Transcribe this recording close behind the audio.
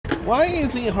Why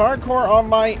is he hardcore on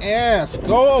my ass?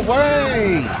 Go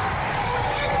away!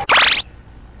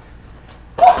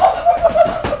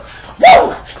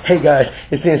 Hey guys,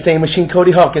 it's the Insane Machine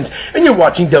Cody Hawkins, and you're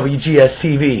watching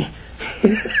WGS-TV.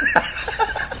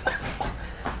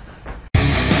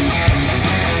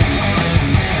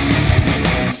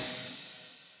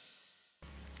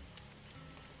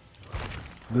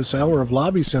 This hour of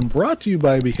Lobby Sim brought to you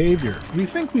by Behavior. We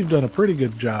think we've done a pretty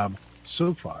good job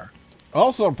so far.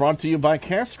 Also brought to you by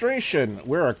Castration.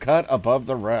 We're a cut above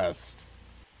the rest.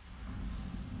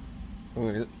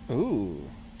 Ooh.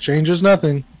 Changes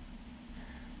nothing.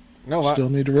 No, Still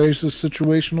need to raise the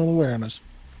situational awareness.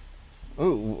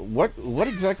 Ooh, what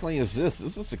exactly is this?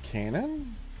 Is this a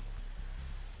cannon?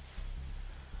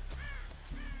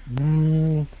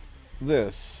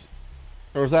 This.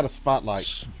 Or is that a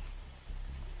spotlight?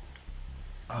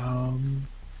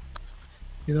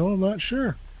 You know, I'm not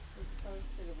sure.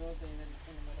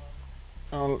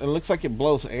 Oh, it looks like it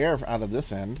blows air out of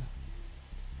this end.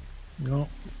 No.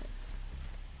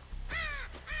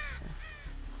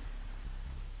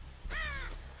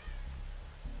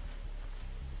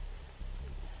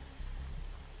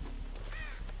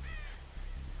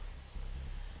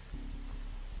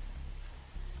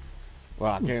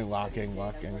 Walking,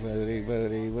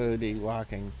 woody,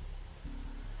 walking.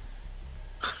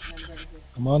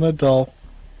 I'm on a dull.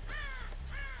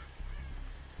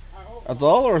 A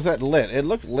dull, or is that lit? It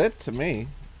looked lit to me.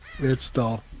 It's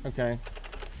dull. Okay.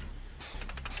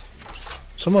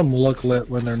 Some of them look lit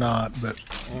when they're not, but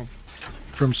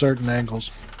from certain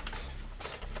angles.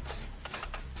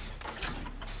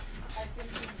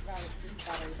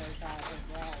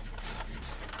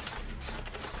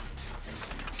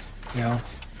 Yeah.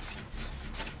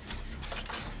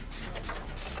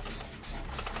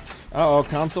 Uh-oh,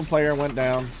 console player went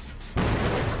down.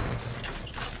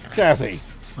 Jazzy.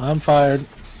 I'm fired.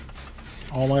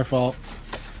 All my fault.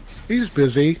 He's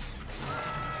busy.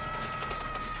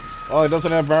 Well, it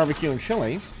doesn't have barbecue and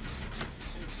chili.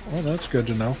 Well, that's good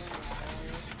to know.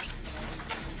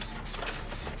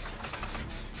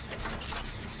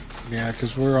 Yeah,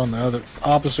 because we're on the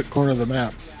opposite corner of the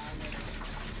map.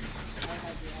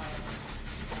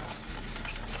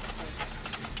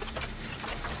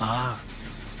 Ah.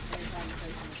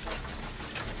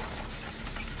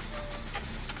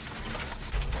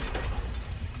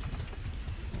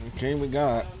 Okay, we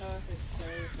got.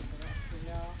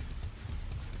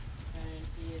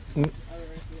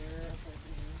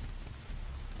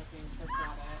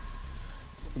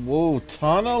 Whoa,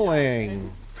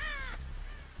 tunneling.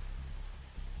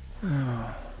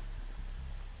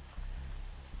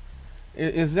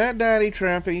 Is that Daddy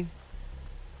Trappy?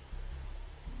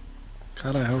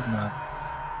 God, I hope not.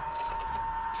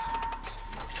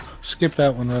 Skip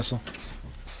that one, Russell.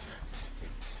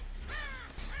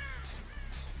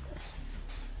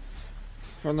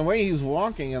 From the way he's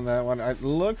walking in that one, it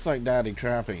looks like Daddy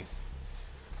Trappy.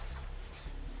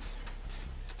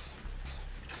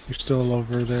 You're still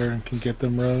over there and can get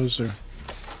them rows, or?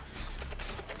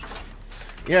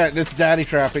 Yeah, it's Daddy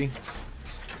Trappy.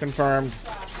 Confirmed.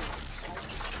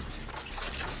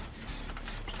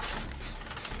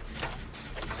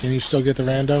 Can you still get the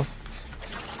rando?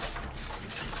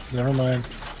 Never mind.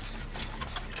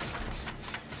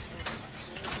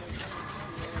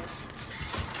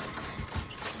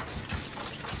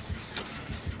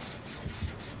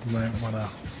 You might wanna.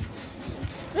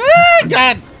 Ah,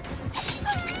 God!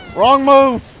 Wrong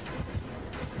move!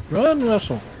 Run,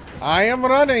 Russell. I am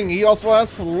running. He also has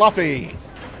sloppy.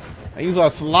 He's a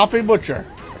sloppy butcher.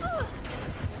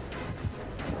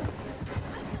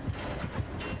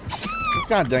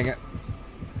 God dang it.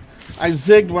 I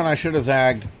zigged when I should have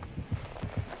zagged.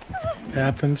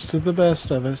 Happens to the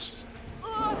best of us.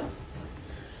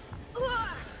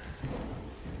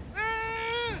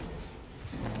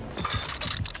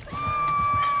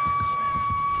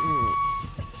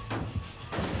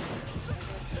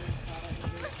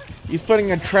 He's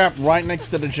putting a trap right next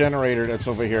to the generator that's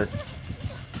over here.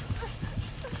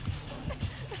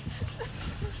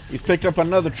 He's picked up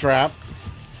another trap.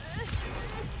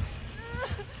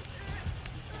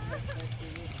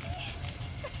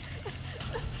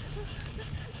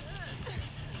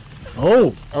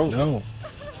 Oh, Oh no.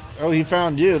 Oh, he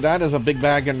found you. That is a big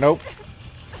bag of nope.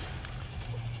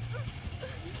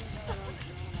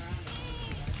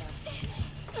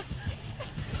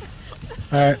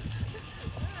 All right.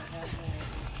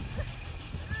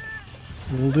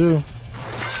 Will do.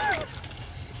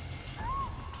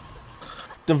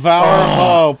 Devour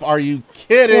hope. Are you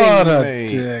kidding What a me?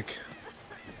 dick.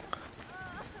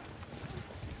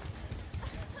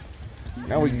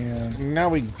 Now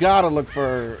we gotta look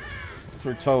for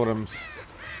for totems.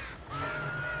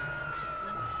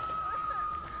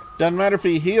 Doesn't matter if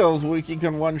he heals, Wiki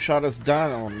can one-shot us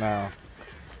down now.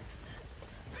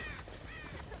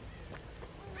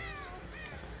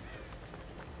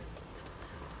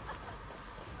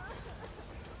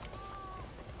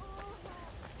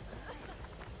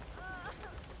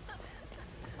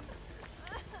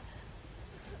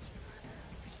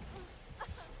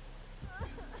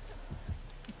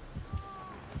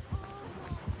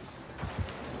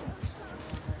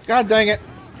 God dang it.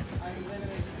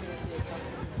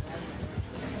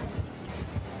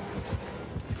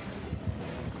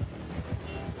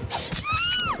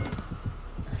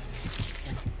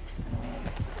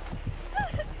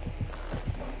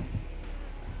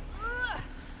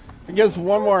 If he gets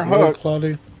one more hook, I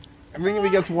think if he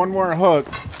gets one more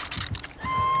hook,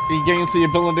 he gains the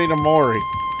ability to Mori.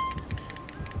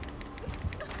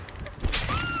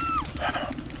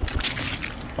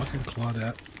 Fucking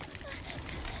Claudette.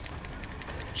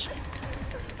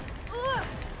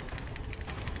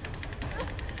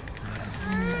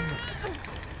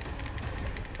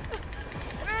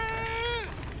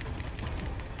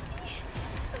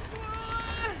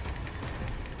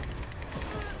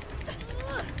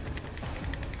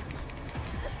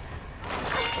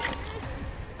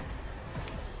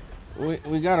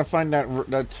 We gotta find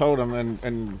that totem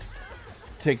and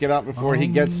take it out before he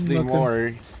gets the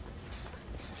Mori.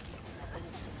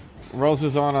 Rose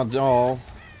is on a doll.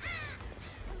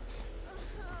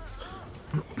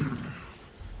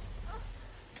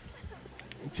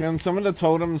 Can some of the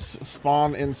totems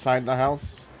spawn inside the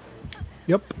house?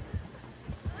 Yep.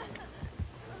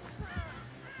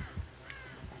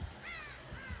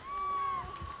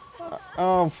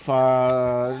 Oh,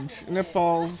 fudge.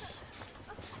 Nipples.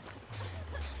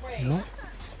 Nope.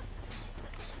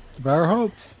 Devour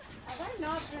Hope. Have I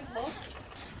not been looked?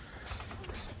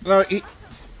 No,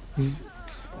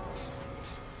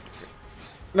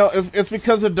 no, it's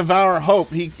because of Devour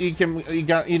Hope. He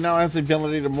now has the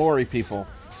ability to Mori people.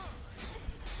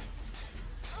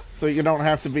 So you don't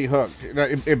have to be hooked.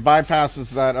 It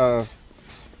bypasses that. Well,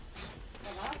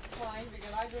 that's fine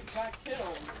because I just got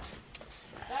killed.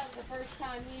 That was the first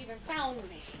time he even found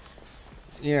me.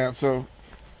 Yeah, so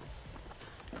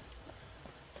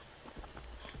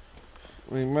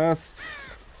we must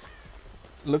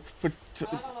look for. I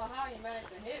don't know how he managed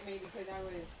to hit me because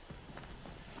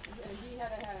he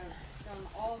had to have gone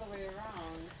all the way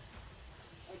around,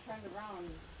 like turned around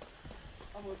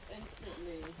almost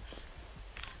instantly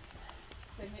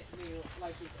to hit me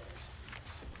like he did.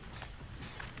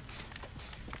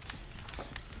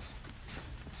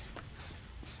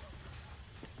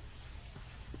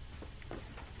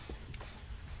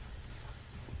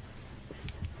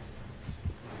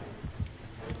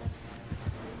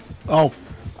 Oh,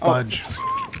 fudge.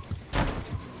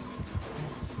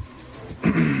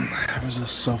 There was a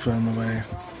sofa in the way.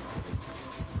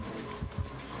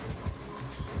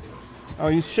 Oh,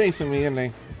 he's chasing me,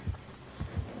 isn't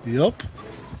he? Yup.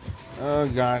 Oh,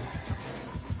 God.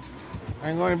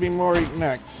 I'm going to be Mori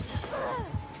next.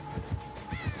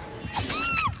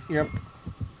 Yep.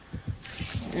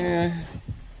 Yeah.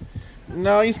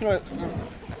 No, he's going to...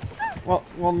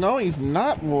 Well, no, he's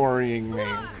not worrying me.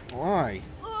 Why?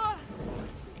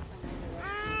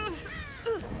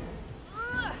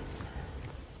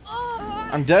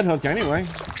 I'm dead hook anyway.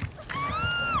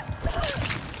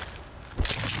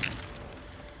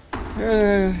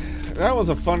 That was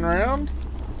a fun round.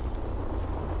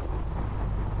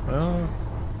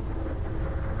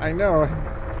 I know.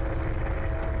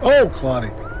 Oh,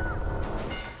 Claudie.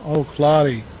 Oh,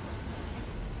 Claudie.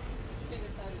 He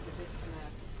decided to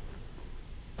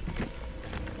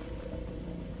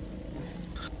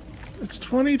disconnect. It's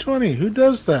 2020. Who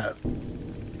does that?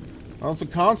 Well, it's a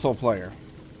console player.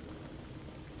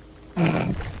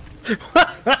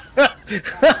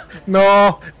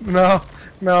 No.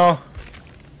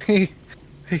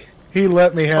 He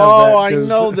let me have that. Oh, I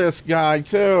know this guy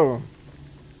too.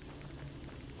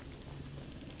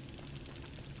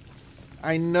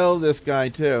 I know this guy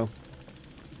too.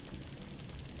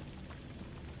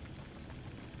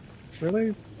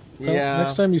 Really? Yeah.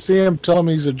 Next time you see him, tell him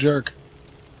he's a jerk.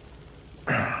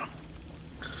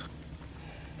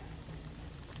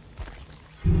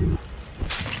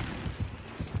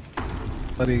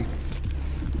 Bloody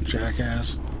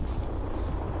jackass.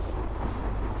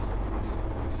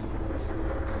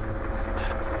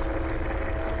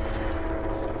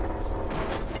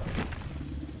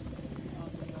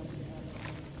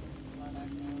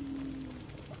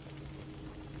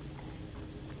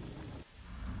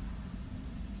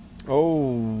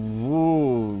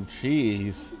 Oh,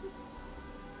 jeez.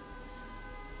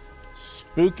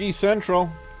 Spooky Central.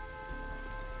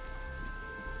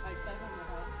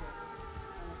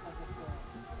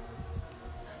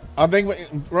 I think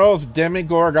Rose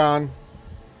Demigorgon.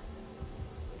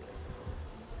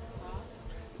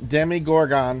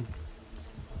 Demigorgon.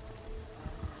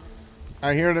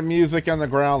 I hear the music and the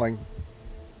growling.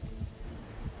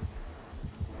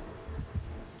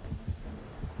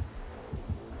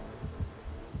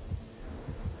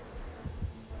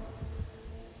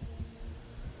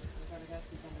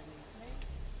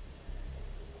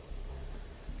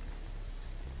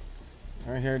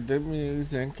 I heard the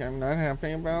music. I'm not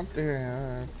happy about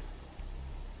that.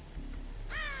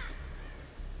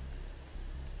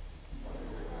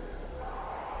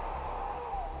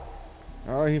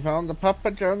 Oh, he found the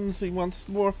Papa John's. He wants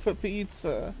more for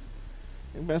pizza.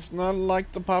 You best not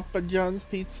like the Papa John's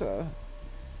pizza.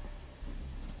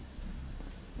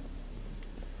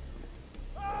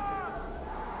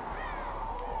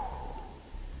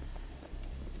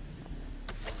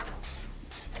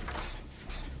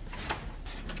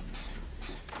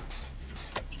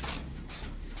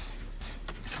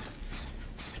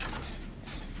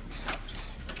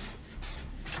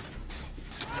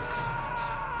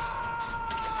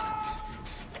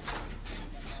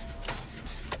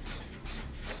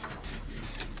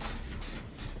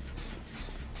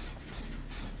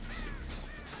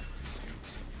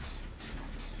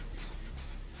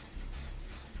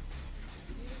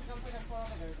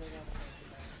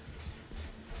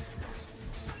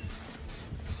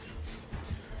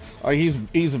 Oh, he's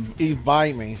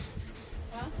by me.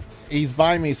 Huh? He's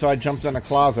by me, so I jumped in a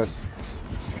closet.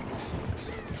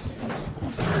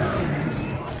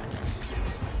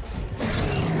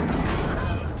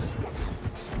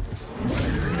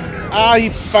 Ah, he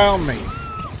found me.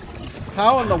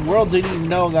 How in the world did he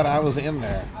know that I was in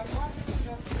there?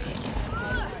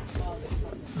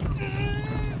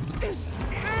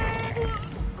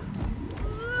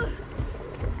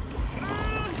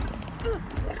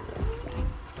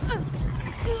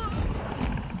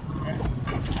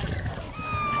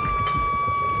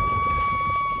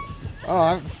 Oh,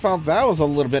 I felt that was a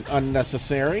little bit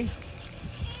unnecessary.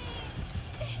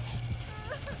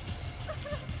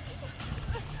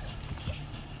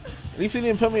 At least he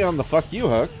didn't put me on the fuck you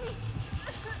hook.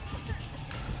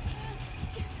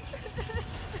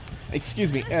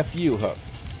 Excuse me, F you hook.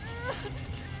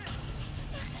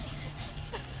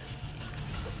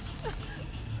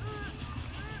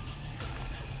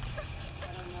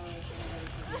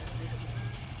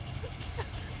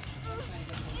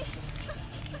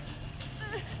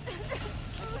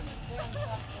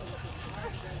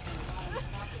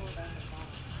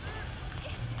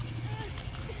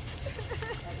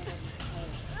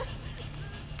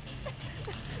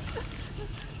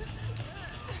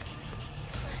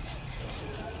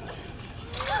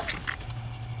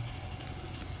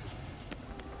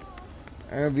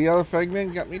 And the other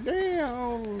fragment got me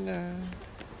down.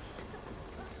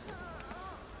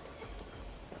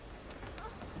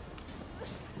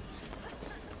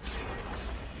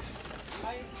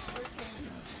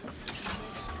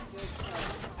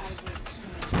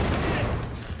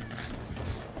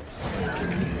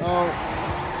 Oh.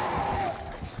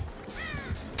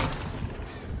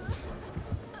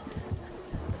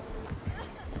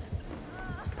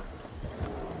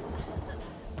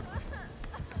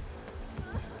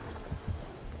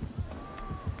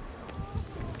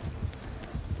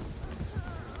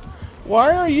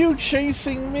 Why are you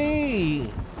chasing me?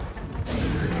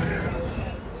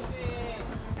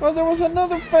 Well, there was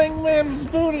another Fangman's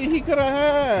booty he could have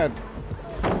had.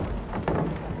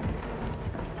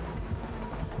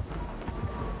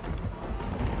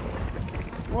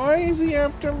 Why is he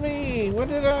after me? What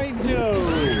did I do?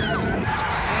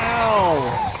 Ow!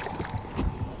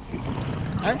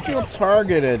 I feel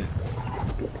targeted.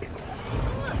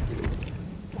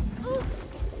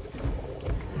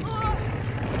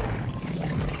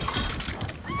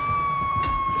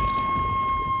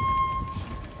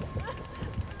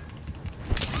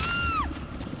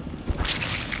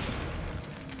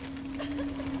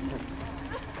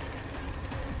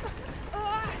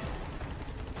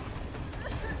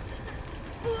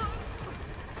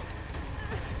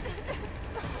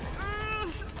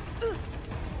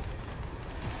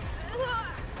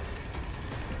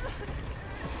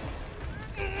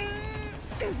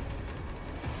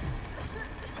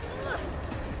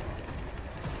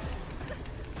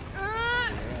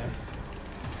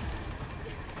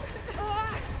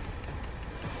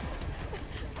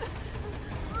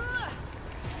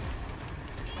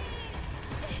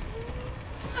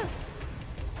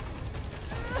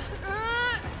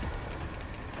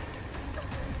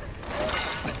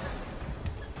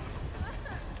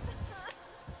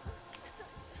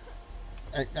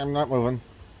 I'm not moving.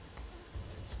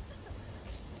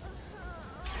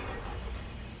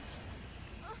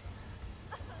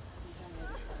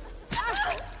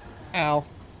 Ow.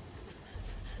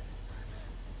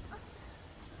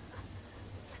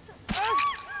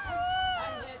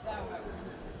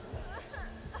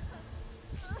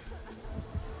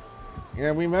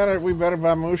 Yeah, we better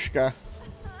bamushka.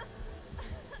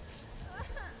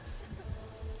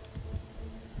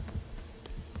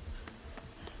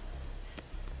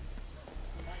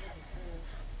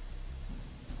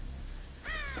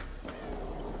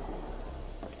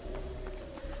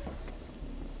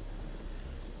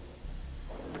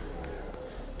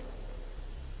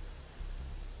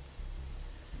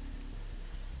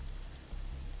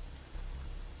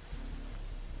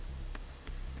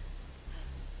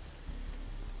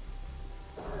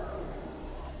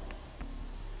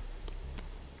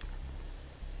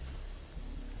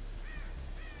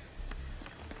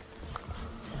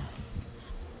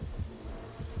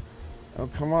 Oh,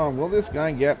 come on. Will this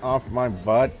guy get off my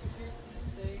butt?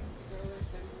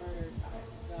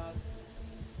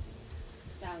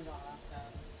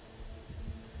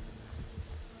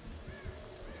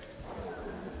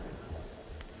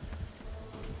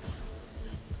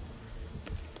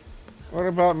 What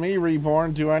about me,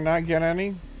 Reborn? Do I not get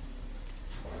any?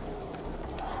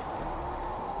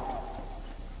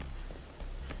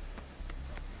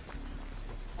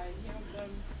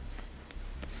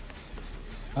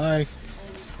 Hi.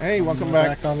 Hey, welcome Am I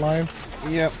back. back online.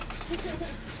 Yep.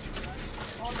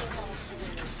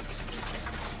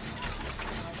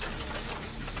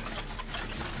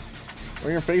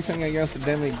 Well, you're facing against the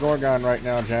Demigorgon right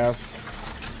now, Jazz.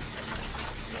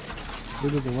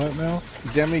 Who did the what now?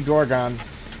 Demigorgon.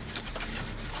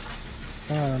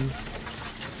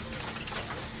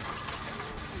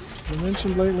 You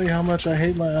mentioned lately how much I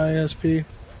hate my ISP.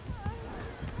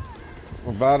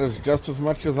 About as just as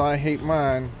much as I hate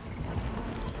mine.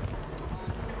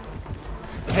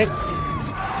 Hey.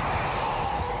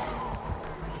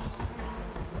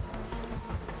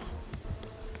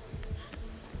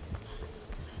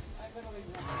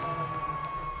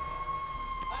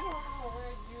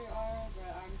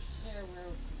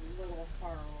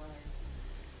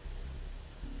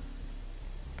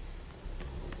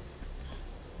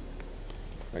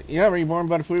 Yeah, Reborn,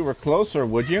 but if we were closer,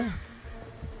 would you?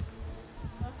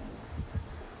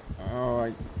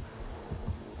 Oh,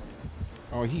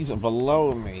 oh, he's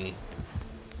below me.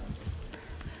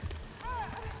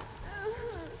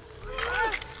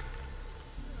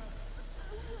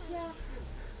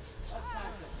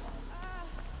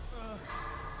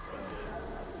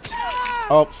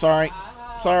 Oh, sorry.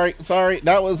 Sorry.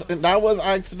 That was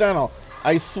accidental.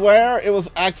 I swear it was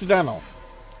accidental.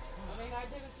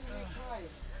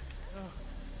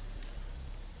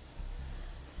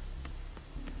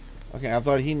 Okay, I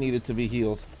thought he needed to be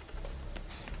healed.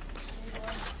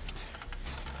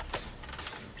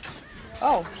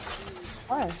 Oh.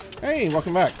 Hi. Hey,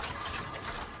 welcome back.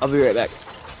 I'll be right back.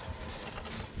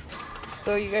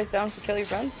 So you guys down for kill your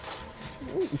friends?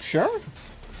 Sure.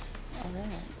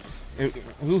 Alright.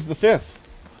 Who's the fifth?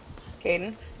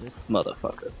 Caden. This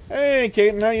motherfucker. Hey,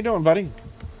 Caden, how you doing, buddy?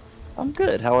 I'm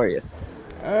good. How are you?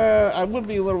 I would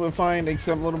be a little bit fine,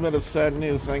 except a little bit of sad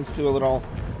news thanks to a little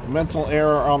mental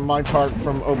error on my part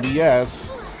from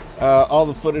OBS. All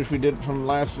the footage we did from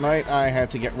last night, I had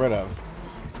to get rid of.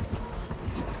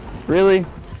 Really?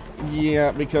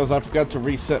 Yeah, because I forgot to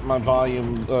reset my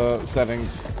volume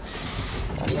settings.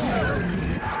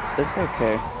 That's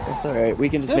okay. That's alright. We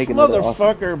can just This make another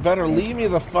motherfucker awesome. better leave me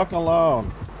the fuck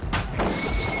alone.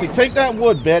 See, take that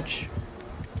wood, bitch.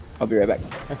 I'll be right back.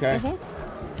 Okay.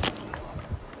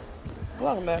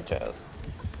 Welcome back, Jazz.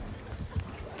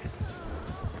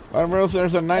 Well, Rose,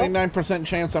 there's a 99%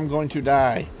 chance I'm going to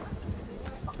die.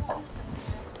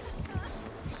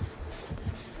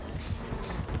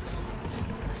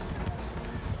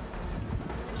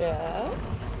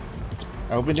 Jazz?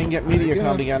 I hope we didn't get media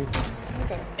count again.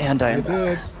 Okay. And I I am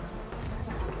did.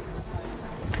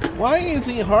 Why is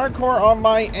he hardcore on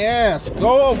my ass?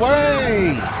 Go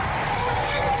away!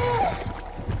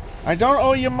 I don't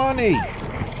owe you money.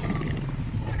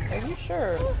 Are you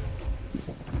sure?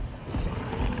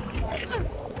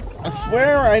 I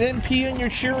swear I didn't pee in your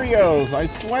Cheerios. I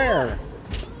swear.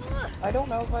 I don't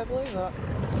know if I believe that.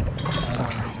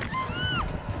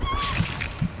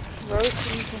 Rose,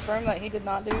 can you confirm that he did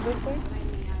not do this thing?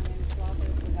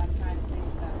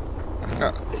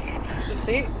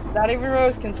 See? Not even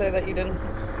Rose can say that you didn't.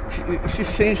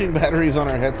 She's changing batteries on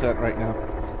her headset right now.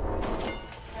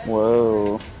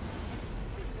 Whoa.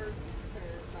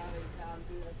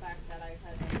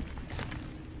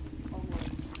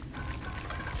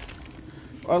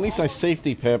 Well, at least I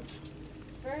safety pipped.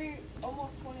 Very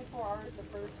almost 24 hours the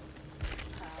first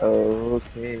half.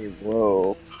 Okay,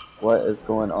 whoa. What is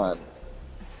going on?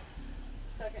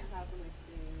 Second half of my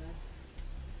stream.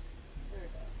 There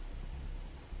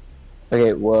we go.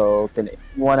 Okay, whoa. Can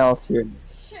anyone else hear me?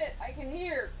 Shit, I can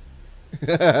hear.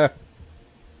 Hi.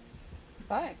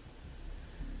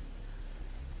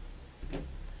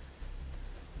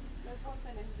 That's one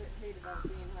thing I hate about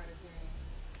being hard of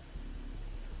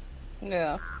hearing.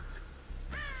 Yeah.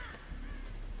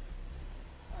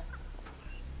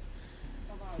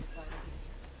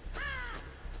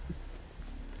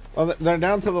 Well, they're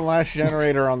down to the last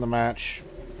generator on the match.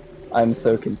 I'm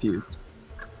so confused.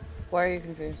 Why are you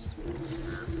confused?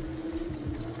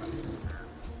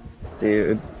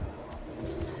 Dude.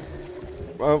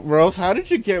 Rose, how did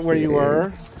you get where you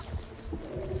were?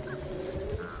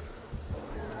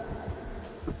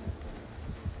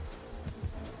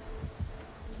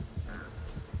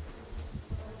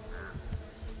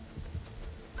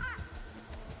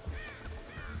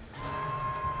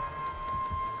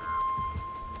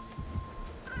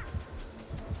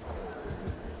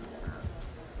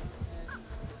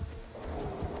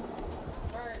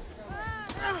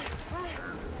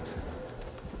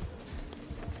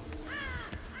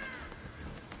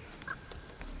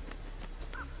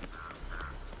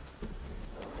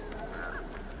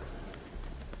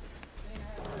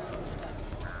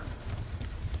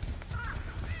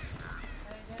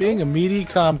 Being a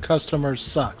Mediacom customer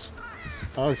sucks.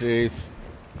 Oh, jeez.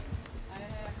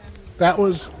 That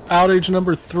was outage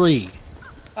number 3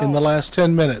 in the last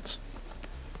 10 minutes.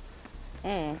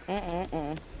 They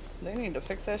need to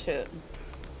fix that shit.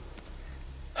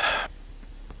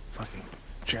 Fucking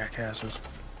jackasses.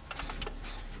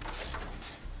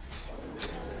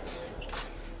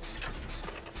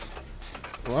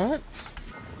 What?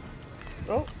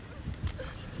 Oh.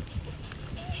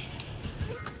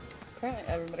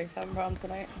 Apparently everybody's having problems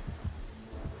tonight.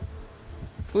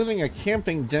 Including a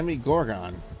camping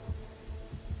Demigorgon.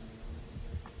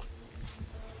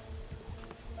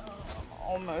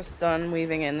 Almost done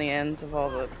weaving in the ends of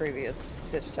all the previous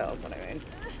dish towels that I made.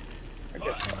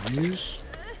 Nice.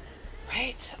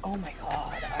 Right? Oh my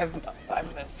god.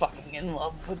 I'm fucking in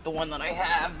love with the one that I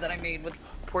have that I made with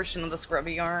a portion of the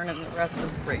scrubby yarn and the rest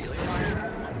is regular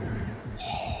yarn.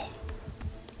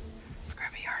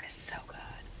 Scrubby yarn is so good.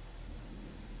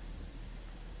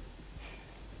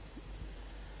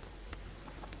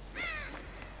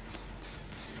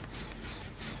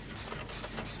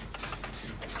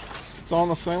 So on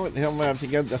the Silent Hill map, to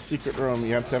get the secret room,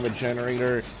 you have to have a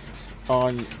generator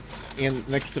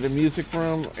next to the music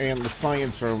room and the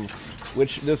science room,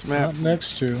 which this map... Not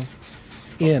next to.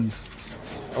 In.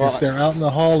 Well, if they're out in the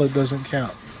hall, it doesn't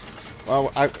count.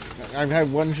 Well, I've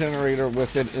had one generator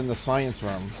with it in the science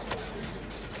room.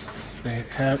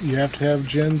 You have to have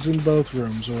gens in both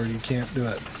rooms, or you can't do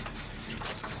it.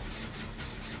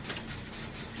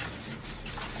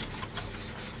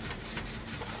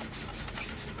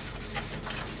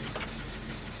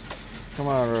 Come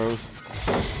on, Rose.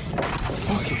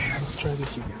 Okay, let's try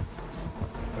this again.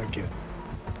 Again.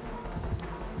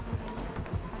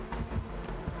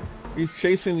 He's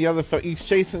chasing the other. He's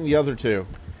chasing the other two.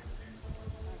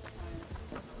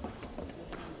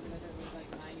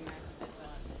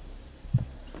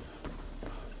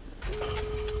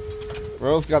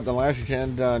 Rose got the last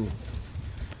gen done.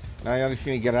 Now I just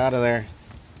need to get out of there.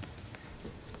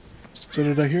 So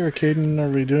did I hear a Caden? Are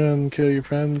we doing kill your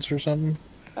friends or something?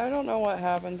 I don't know what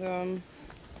happened to him,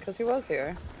 because he was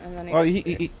here, and then Well,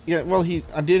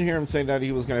 I did hear him say that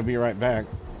he was going to be right back.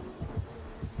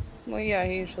 Well, yeah,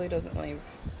 he usually doesn't leave.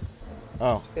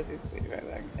 Oh. Because he's be right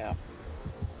back, yeah.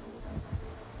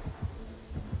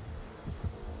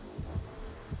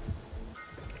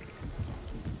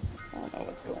 I don't know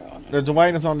what's going on. The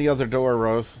Dwight is on the other door,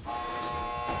 Rose.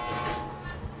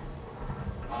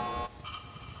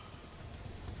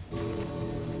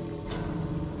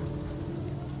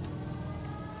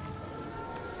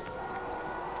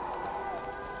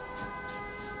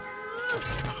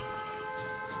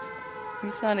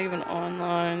 He's not even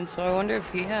online, so I wonder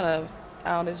if he had a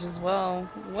outage as well.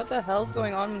 What the hell's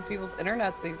going on with people's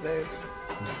internets these days?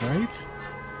 Right?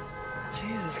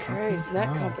 Jesus Christ, net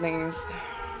companies.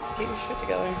 Get your shit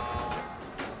together.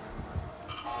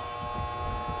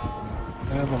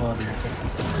 I have a lobby.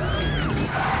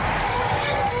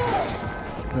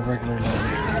 The regular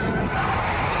lobby.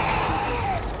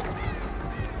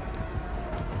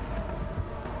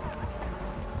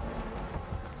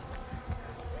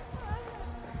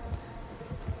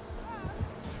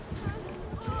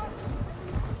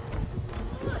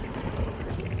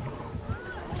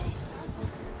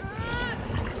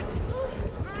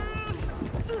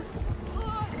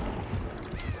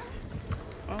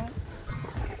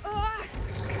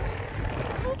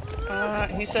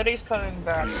 he said he's coming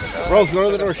back. Rose, go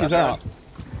to the door. She's out.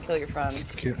 Kill your friend.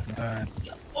 Kitten died.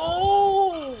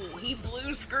 Oh, he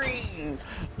blue screened.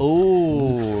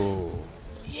 Oh.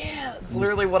 Yeah, it's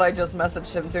literally what I just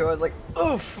messaged him to. I was like,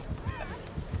 oof.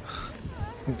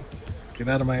 Get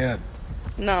out of my head.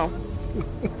 No.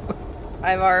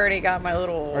 I've already got my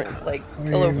little, Right. like, I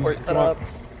mean, pillow fort set up.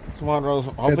 Come on, Rose.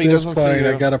 At Hopefully he this doesn't point, see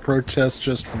you. I gotta protest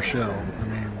just for show. I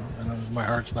mean, I know my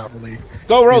heart's not really.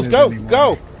 Go, Rose. in it Go. anymore.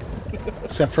 Go.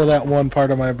 Except for that one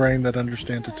part of my brain that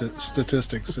understands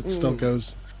statistics, it still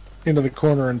goes into the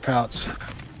corner and pouts.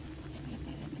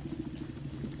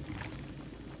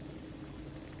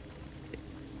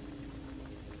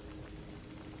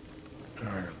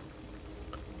 Alright.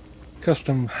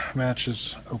 Custom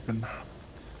matches open.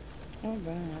 Oh,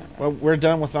 God. Well, we're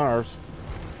done with ours.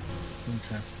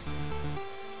 Okay.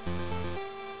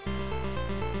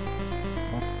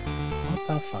 What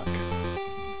the fuck?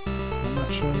 I'm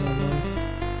not showing online.